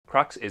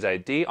Krux is a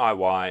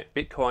DIY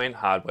Bitcoin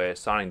hardware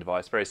signing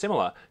device very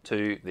similar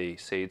to the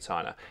Seed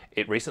Signer.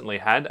 It recently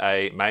had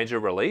a major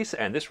release,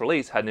 and this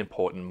release had an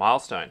important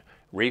milestone: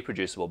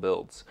 reproducible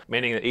builds,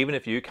 meaning that even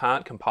if you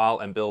can't compile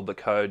and build the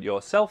code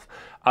yourself,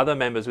 other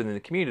members within the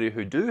community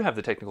who do have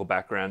the technical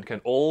background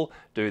can all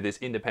do this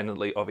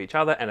independently of each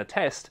other and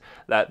attest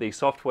that the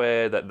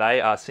software that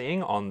they are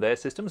seeing on their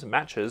systems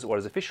matches what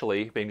is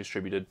officially being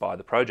distributed by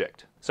the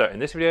project. So in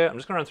this video, I'm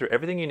just going to run through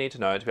everything you need to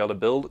know to be able to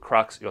build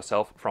Krux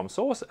yourself from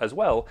source, as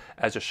well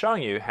as just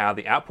showing you how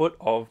the output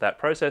of that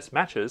process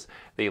matches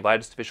the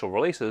latest official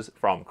releases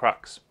from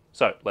Krux.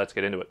 So let's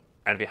get into it.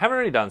 And if you haven't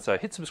already done so,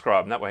 hit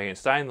subscribe, and that way you can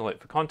stay in the loop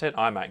for content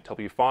I make to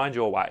help you find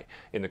your way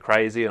in the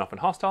crazy and often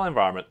hostile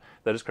environment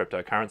that is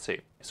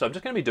cryptocurrency. So I'm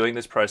just going to be doing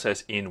this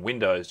process in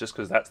Windows just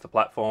because that's the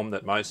platform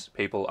that most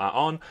people are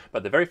on.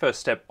 But the very first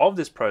step of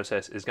this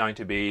process is going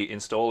to be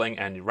installing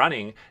and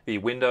running the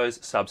Windows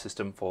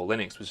subsystem for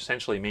Linux, which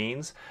essentially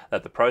means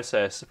that the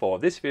process for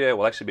this video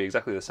will actually be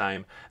exactly the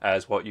same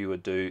as what you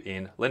would do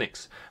in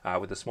Linux,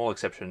 with a small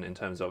exception in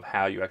terms of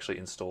how you actually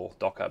install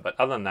Docker. But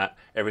other than that,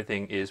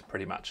 everything is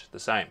pretty much the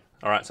same.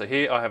 Alright, so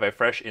here I have a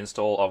fresh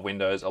install of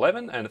Windows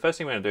 11, and the first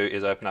thing we're going to do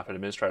is open up an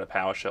administrator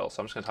PowerShell. So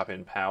I'm just going to type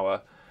in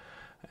power,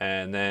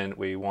 and then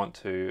we want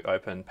to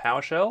open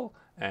PowerShell,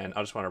 and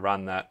I just want to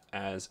run that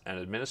as an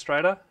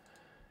administrator.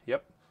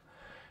 Yep.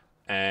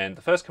 And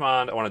the first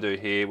command I want to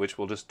do here, which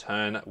will just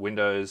turn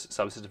Windows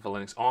Subsystem for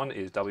Linux on,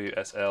 is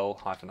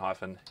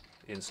WSL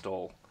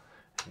install.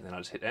 And then I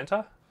just hit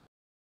enter.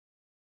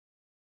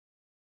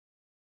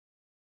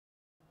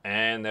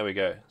 And there we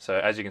go. So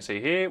as you can see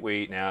here,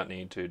 we now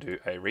need to do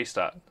a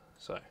restart.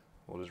 So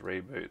we'll just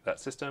reboot that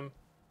system.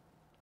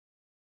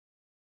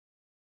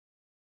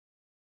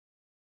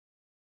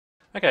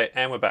 Okay,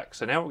 and we're back.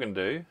 So now what we're going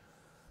to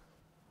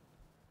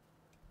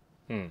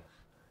do...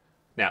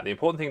 Now, the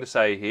important thing to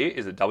say here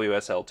is that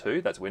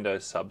WSL2, that's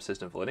Windows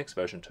Subsystem for Linux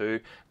version 2,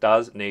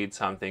 does need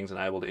some things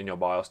enabled in your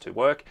BIOS to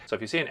work. So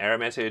if you see an error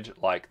message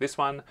like this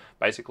one,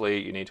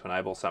 basically you need to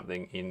enable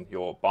something in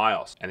your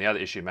BIOS. And the other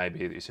issue may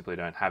be that you simply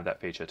don't have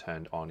that feature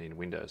turned on in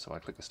Windows. So I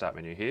click the Start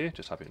menu here,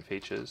 just type in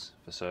Features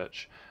for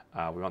search.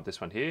 We want this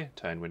one here,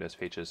 turn Windows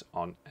features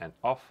on and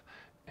off.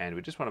 And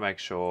we just want to make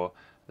sure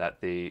that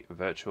the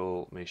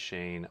virtual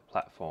machine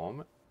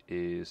platform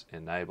is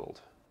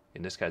enabled.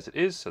 In this case it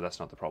is, so that's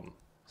not the problem.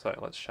 So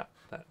let's shut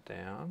that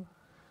down.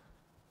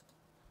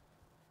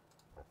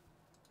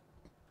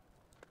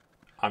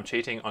 I'm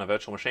cheating on a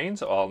virtual machine,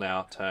 so I'll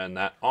now turn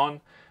that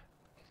on.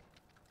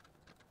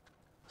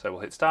 So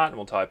we'll hit start and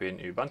we'll type in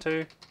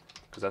Ubuntu,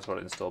 because that's what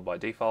it installed by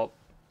default.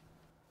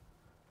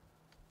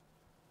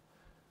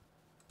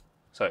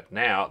 So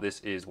now this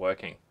is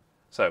working.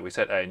 So we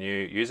set a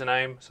new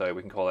username, so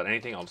we can call it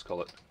anything. I'll just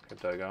call it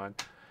Crypto Guide.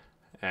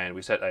 And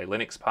we set a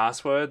Linux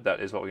password.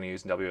 That is what we're going to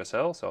use in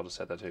WSL, so I'll just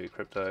set that to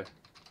Crypto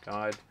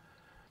Guide.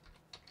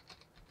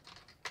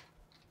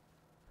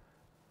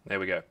 There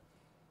we go.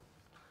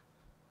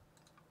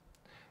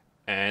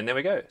 And there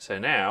we go. So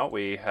now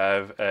we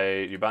have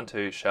a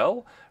Ubuntu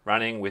shell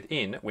running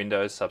within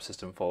Windows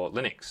Subsystem for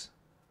Linux.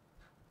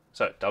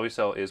 So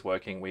WSL is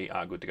working, we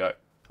are good to go.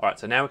 Alright,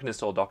 so now we can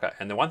install Docker.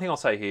 And the one thing I'll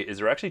say here is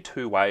there are actually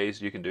two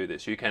ways you can do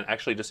this. You can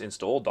actually just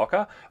install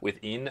Docker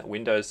within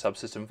Windows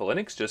Subsystem for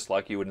Linux, just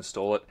like you would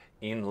install it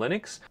in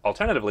Linux.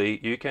 Alternatively,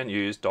 you can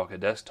use Docker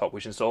Desktop,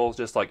 which installs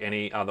just like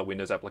any other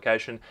Windows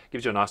application,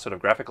 gives you a nice sort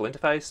of graphical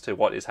interface to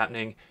what is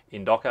happening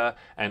in Docker,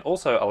 and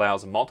also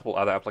allows multiple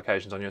other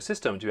applications on your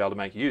system to be able to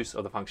make use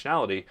of the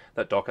functionality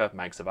that Docker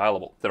makes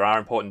available. There are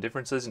important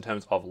differences in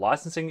terms of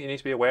licensing that you need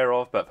to be aware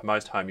of, but for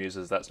most home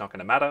users, that's not going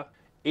to matter.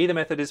 Either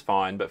method is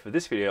fine, but for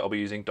this video, I'll be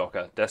using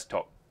Docker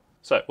Desktop.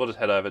 So we'll just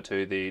head over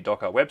to the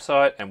Docker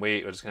website, and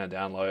we are just going to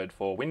download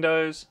for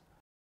Windows.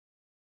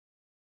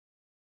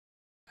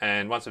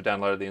 And once we've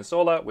downloaded the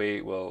installer,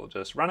 we will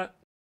just run it.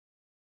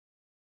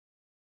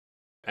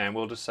 And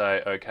we'll just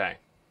say OK.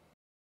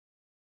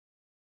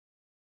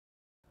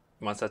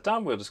 Once that's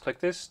done, we'll just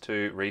click this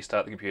to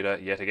restart the computer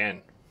yet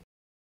again.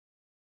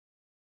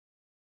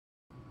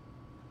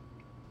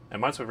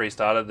 And once we've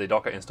restarted, the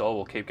Docker install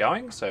will keep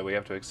going, so we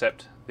have to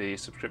accept the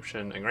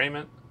subscription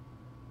agreement.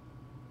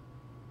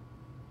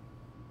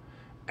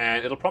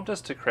 And it'll prompt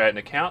us to create an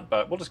account,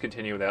 but we'll just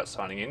continue without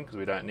signing in because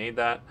we don't need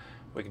that.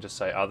 We can just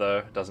say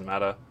other, doesn't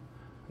matter,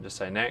 and just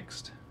say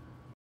next.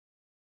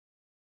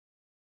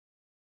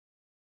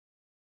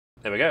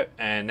 There we go,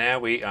 and now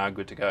we are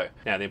good to go.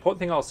 Now, the important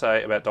thing I'll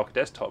say about Docker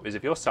Desktop is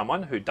if you're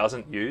someone who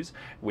doesn't use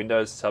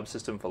Windows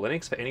Subsystem for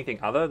Linux for anything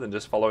other than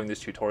just following this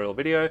tutorial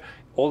video,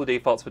 all the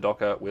defaults for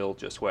Docker will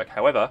just work.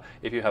 However,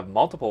 if you have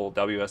multiple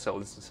WSL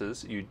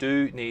instances, you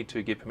do need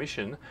to give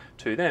permission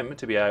to them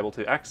to be able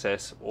to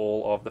access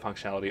all of the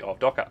functionality of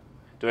Docker.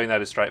 Doing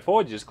that is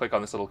straightforward. You just click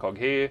on this little cog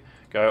here,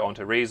 go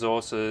onto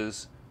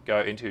Resources,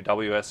 go into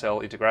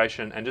WSL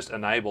integration, and just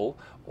enable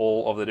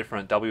all of the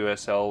different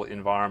WSL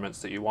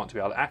environments that you want to be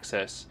able to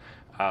access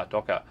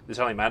Docker. This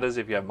only matters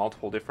if you have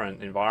multiple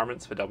different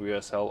environments for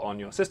WSL on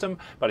your system,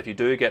 but if you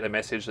do get a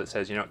message that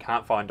says, it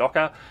can't find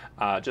Docker,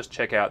 just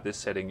check out this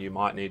setting. You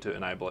might need to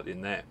enable it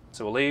in there.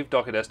 So we'll leave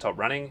Docker Desktop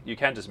running. You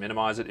can just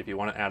minimize it if you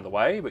want it out of the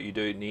way, but you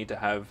do need to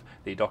have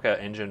the Docker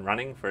engine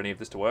running for any of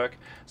this to work.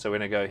 So we're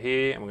going to go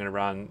here and we're going to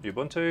run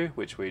Ubuntu,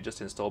 which we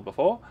just installed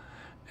before.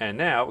 And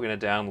now we're going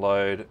to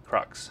download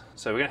Krux.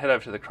 So we're going to head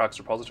over to the Krux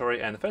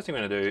repository, and the first thing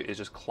we're going to do is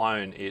just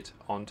clone it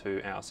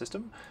onto our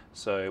system.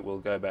 So we'll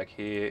go back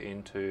here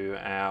into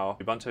our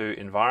Ubuntu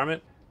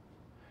environment.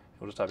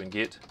 We'll just type in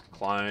git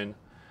clone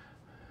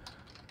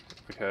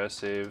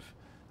recursive,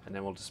 and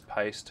then we'll just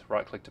paste,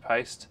 right click to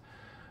paste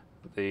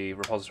the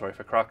repository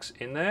for Krux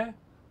in there.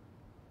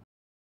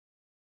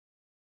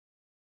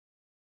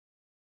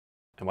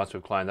 And once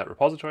we've cloned that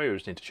repository, we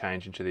just need to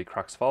change into the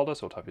Krux folder.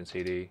 So we'll type in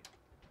cd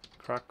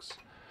Krux.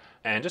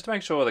 And just to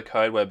make sure the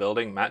code we're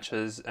building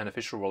matches an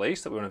official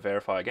release that we want to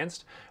verify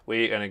against,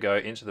 we're going to go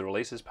into the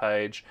releases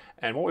page.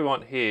 And what we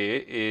want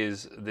here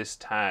is this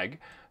tag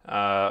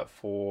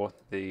for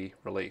the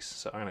release.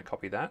 So I'm going to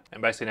copy that.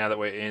 And basically now that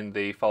we're in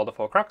the folder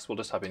for Krux, we'll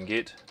just type in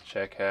git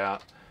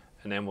checkout,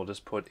 and then we'll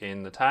just put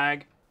in the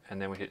tag,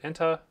 and then we hit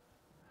enter.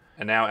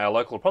 And now our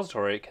local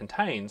repository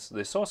contains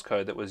the source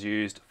code that was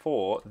used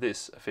for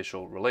this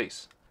official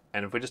release.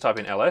 And if we just type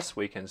in ls,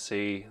 we can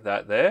see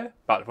that there.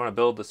 But if we want to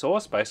build the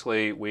source,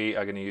 basically we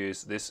are going to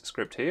use this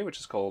script here, which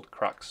is called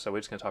Krux. So we're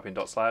just going to type in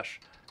 /Krux,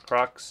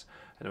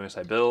 and then we're going to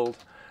say build.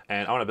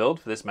 And I want to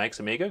build for this makes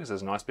Amiga because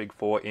there's a nice big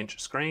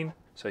 4-inch screen.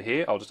 So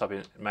here I'll just type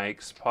in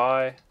makes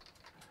Pi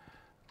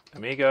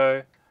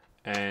Amigo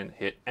and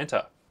hit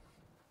enter.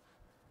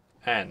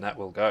 And that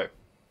will go.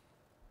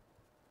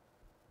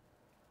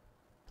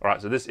 All right,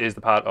 so this is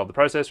the part of the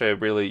process where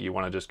really you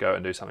want to just go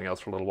and do something else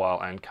for a little while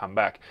and come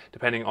back.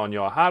 Depending on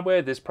your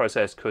hardware, this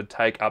process could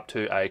take up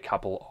to a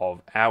couple of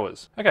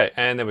hours. Okay,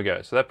 and there we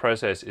go. So that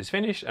process is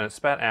finished, and it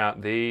spat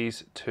out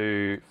these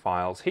two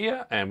files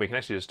here, and we can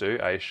actually just do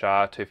a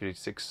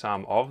SHA-256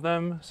 sum of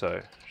them.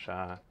 So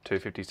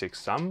SHA-256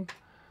 sum,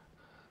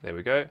 there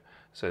we go.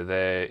 So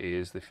there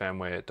is the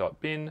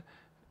firmware.bin,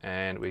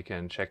 and we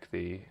can check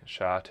the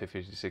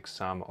SHA-256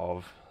 sum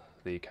of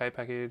the K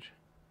package.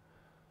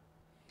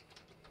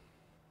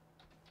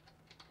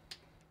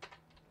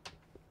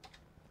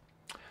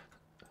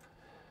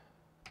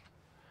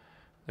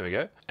 There we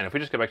go. And if we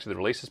just go back to the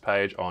releases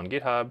page on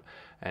GitHub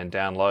and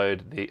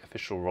download the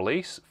official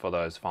release for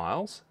those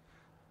files,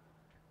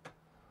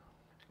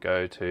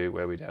 go to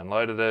where we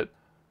downloaded it,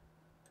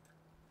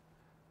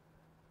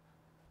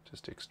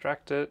 just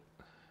extract it,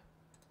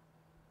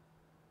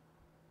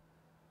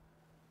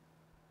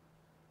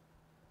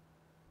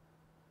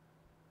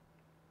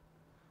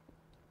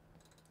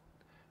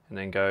 and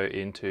then go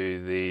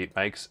into the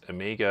makes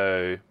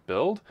Amigo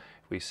build,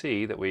 we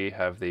see that we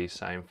have the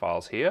same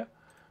files here.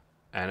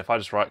 And if I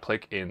just right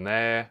click in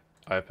there,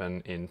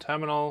 open in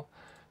terminal,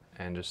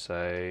 and just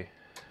say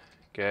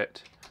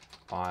get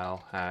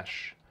file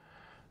hash,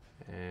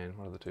 and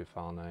what are the two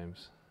file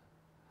names?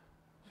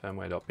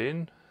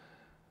 Firmware.bin.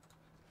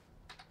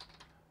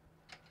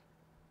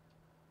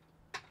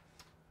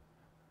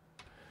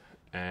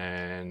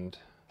 And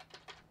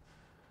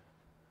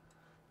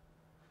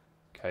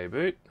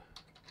kboot.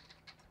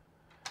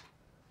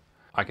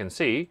 I can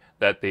see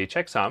that the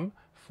checksum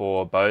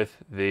for both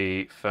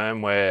the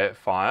firmware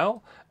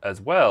file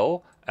as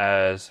well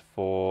as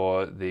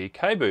for the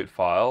kboot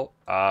file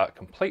are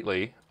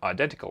completely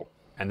identical.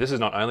 And this is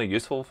not only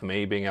useful for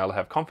me being able to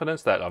have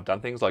confidence that I've done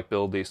things like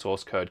build the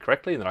source code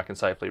correctly and that I can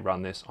safely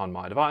run this on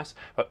my device,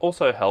 but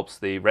also helps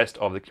the rest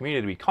of the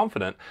community be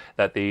confident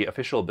that the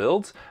official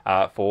builds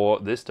for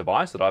this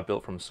device that I've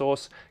built from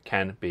source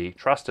can be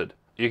trusted.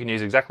 You can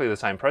use exactly the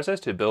same process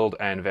to build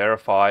and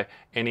verify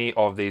any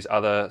of these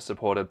other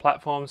supported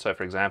platforms. So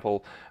for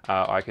example,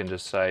 I can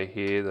just say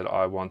here that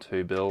I want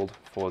to build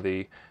for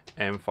the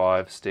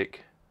M5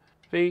 stick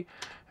V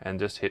and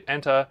just hit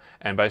enter,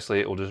 and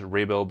basically it will just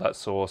rebuild that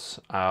source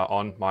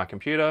on my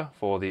computer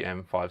for the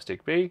M5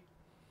 stick B.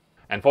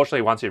 And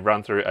fortunately, once you've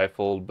run through a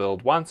full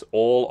build once,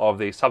 all of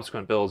the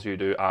subsequent builds you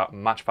do are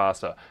much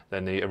faster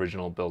than the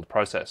original build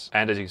process.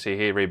 And as you can see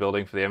here,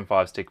 rebuilding for the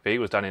M5 stick V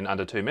was done in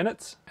under 2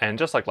 minutes. And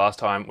just like last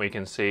time, we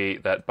can see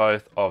that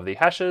both of the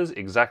hashes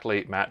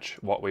exactly match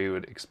what we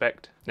would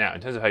expect. Now,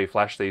 in terms of how you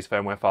flash these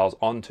firmware files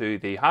onto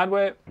the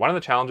hardware, one of the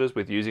challenges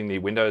with using the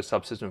Windows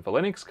subsystem for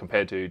Linux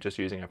compared to just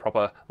using a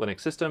proper Linux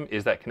system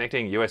is that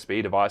connecting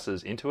USB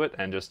devices into it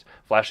and just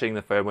flashing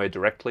the firmware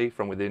directly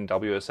from within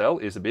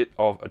WSL is a bit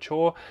of a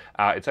chore.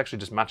 It's actually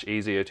just much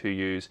easier to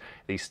use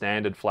the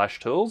standard flash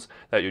tools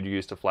that you'd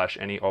use to flash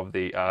any of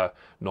the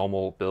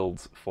normal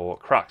builds for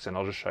Krux, and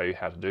I'll just show you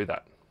how to do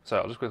that. So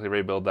I'll just quickly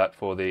rebuild that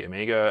for the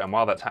Amigo, and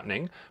while that's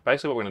happening,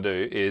 basically what we're going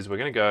to do is we're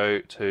going to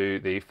go to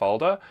the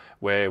folder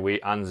where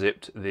we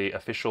unzipped the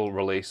official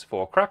release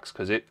for Krux,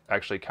 because it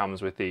actually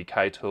comes with the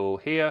K tool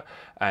here,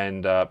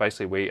 and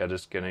basically we are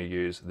just going to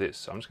use this.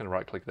 So I'm just going to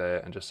right click there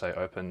and just say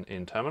open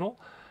in terminal,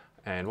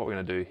 And what we're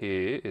going to do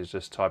here is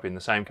just type in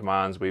the same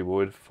commands we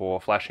would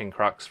for flashing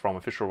Krux from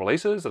official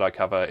releases that I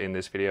cover in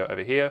this video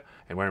over here.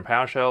 And we're in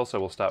PowerShell, so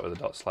we'll start with a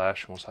 //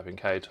 and we'll type in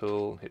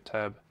ktool, hit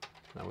tab.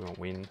 Now we want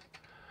win.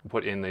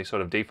 Put in the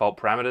sort of default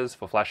parameters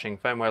for flashing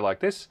firmware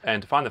like this.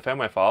 And to find the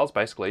firmware files,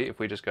 basically, if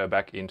we just go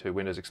back into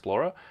Windows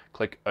Explorer,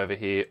 click over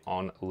here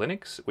on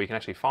Linux, we can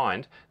actually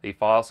find the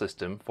file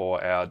system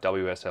for our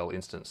WSL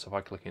instance. So if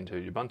I click into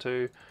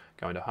Ubuntu,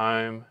 go into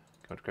Home,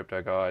 go into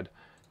Crypto Guide,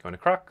 go into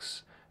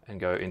Krux, and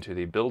go into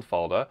the build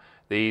folder,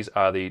 these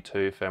are the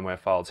two firmware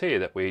files here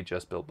that we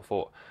just built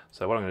before.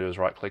 So what I'm going to do is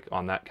right click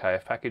on that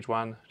KF package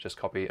one, just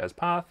copy as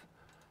path,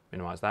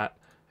 minimize that,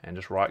 and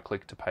just right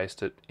click to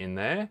paste it in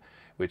there,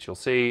 which you'll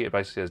see it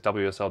basically says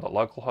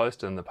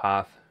wsl.localhost, and the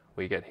path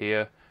we get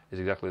here is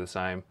exactly the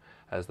same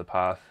as the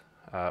path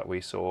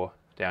we saw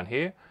down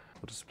here.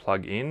 We'll just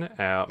plug in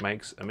our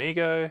Makes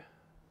Amigo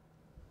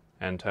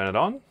and turn it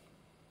on.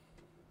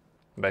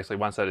 And basically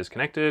once that is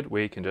connected,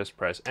 we can just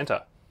press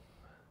enter.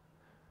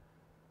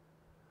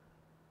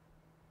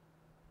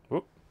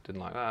 Whoop,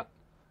 didn't like that.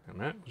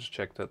 We'll just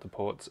check that the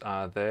ports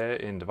are there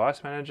in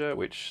Device Manager,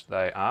 which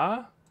they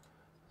are.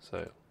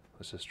 So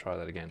let's just try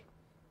that again.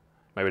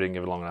 Maybe we didn't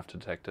give it long enough to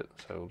detect it,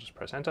 so we'll just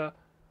press enter.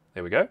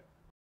 There we go.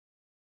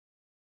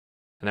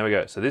 And there we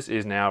go. So this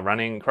is now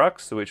running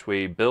Krux, which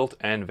we built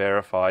and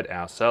verified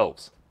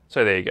ourselves.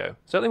 So there you go.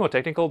 Certainly more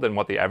technical than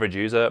what the average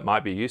user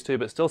might be used to,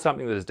 but still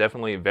something that is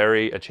definitely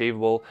very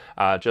achievable,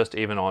 just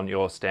even on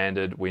your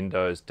standard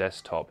Windows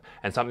desktop.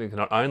 And something that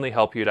not only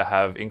help you to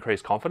have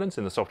increased confidence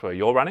in the software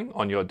you're running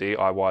on your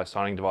DIY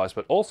signing device,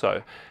 but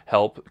also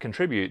help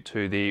contribute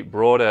to the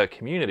broader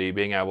community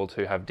being able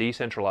to have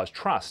decentralized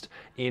trust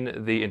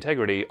in the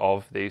integrity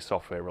of these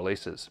software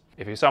releases.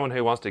 If you're someone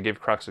who wants to give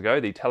Krux a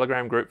go, the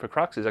Telegram group for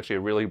Krux is actually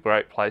a really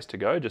great place to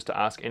go just to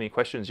ask any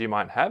questions you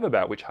might have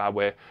about which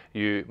hardware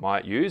you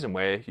might use and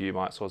where you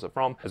might source it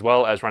from, as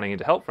well as running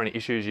into help for any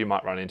issues you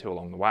might run into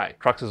along the way.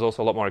 Krux is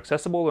also a lot more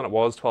accessible than it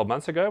was 12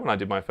 months ago when I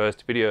did my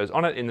first videos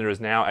on it, and there is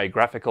now a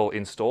graphical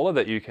installer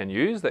that you can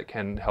use that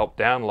can help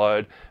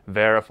download,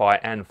 verify,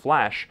 and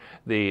flash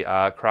the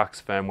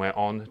Krux firmware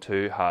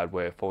onto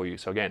hardware for you.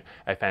 So again,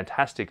 a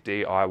fantastic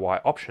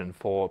DIY option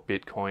for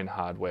Bitcoin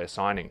hardware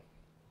signing.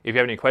 If you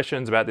have any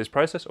questions about this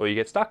process or you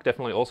get stuck,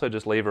 definitely also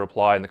just leave a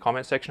reply in the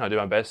comment section. I do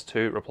my best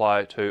to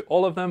reply to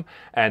all of them.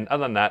 And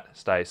other than that,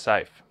 stay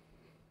safe.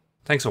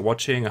 Thanks for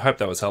watching. I hope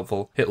that was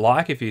helpful. Hit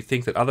like if you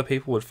think that other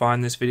people would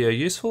find this video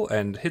useful,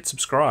 and hit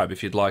subscribe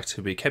if you'd like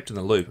to be kept in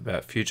the loop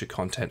about future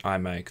content I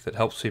make that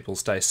helps people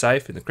stay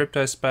safe in the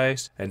crypto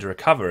space and to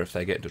recover if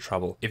they get into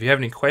trouble. If you have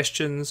any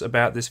questions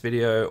about this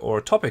video or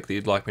a topic that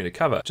you'd like me to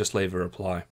cover, just leave a reply.